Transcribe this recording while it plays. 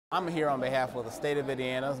I'm here on behalf of the state of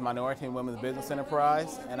Indiana's Minority and Women's Business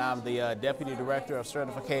Enterprise, and I'm the Deputy Director of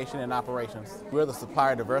Certification and Operations. We're the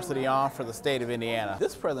supplier diversity arm for the state of Indiana.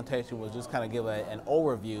 This presentation was just kind of give an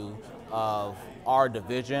overview of our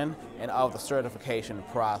division and of the certification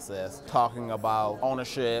process, talking about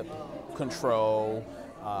ownership, control,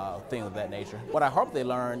 things of that nature. What I hope they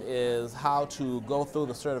learned is how to go through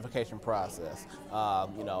the certification process.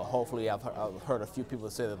 Hopefully I've heard a few people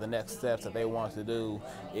say that the next steps that they want to do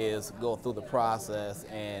is go through the process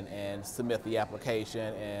and submit the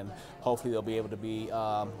application, and hopefully they'll be able to be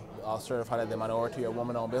certified as a minority or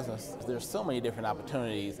woman-owned business. There's so many different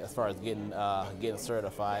opportunities as far as getting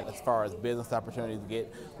certified. As far as business opportunities,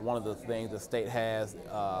 one of the things the state has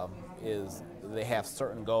is they have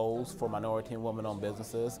certain goals for minority and women-owned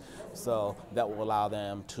businesses, so that will allow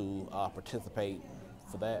them to participate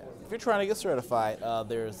for that. If you're trying to get certified,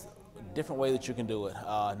 there's different ways that you can do it.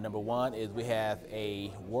 Number one is we have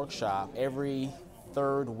a workshop every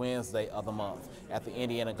third Wednesday of the month at the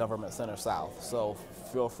Indiana Government Center South. So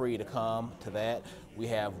feel free to come to that. We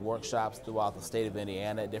have workshops throughout the state of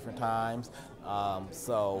Indiana at different times.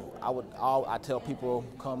 So I tell people,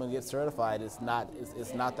 come and get certified. It's not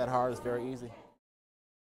that hard. It's very easy.